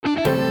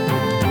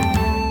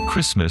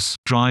Christmas,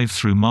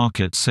 drive-through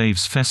market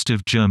saves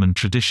festive German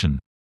tradition.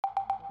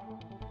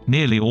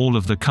 Nearly all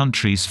of the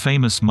country's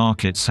famous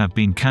markets have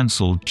been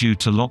cancelled due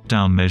to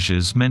lockdown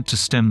measures meant to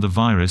stem the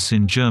virus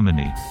in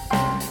Germany.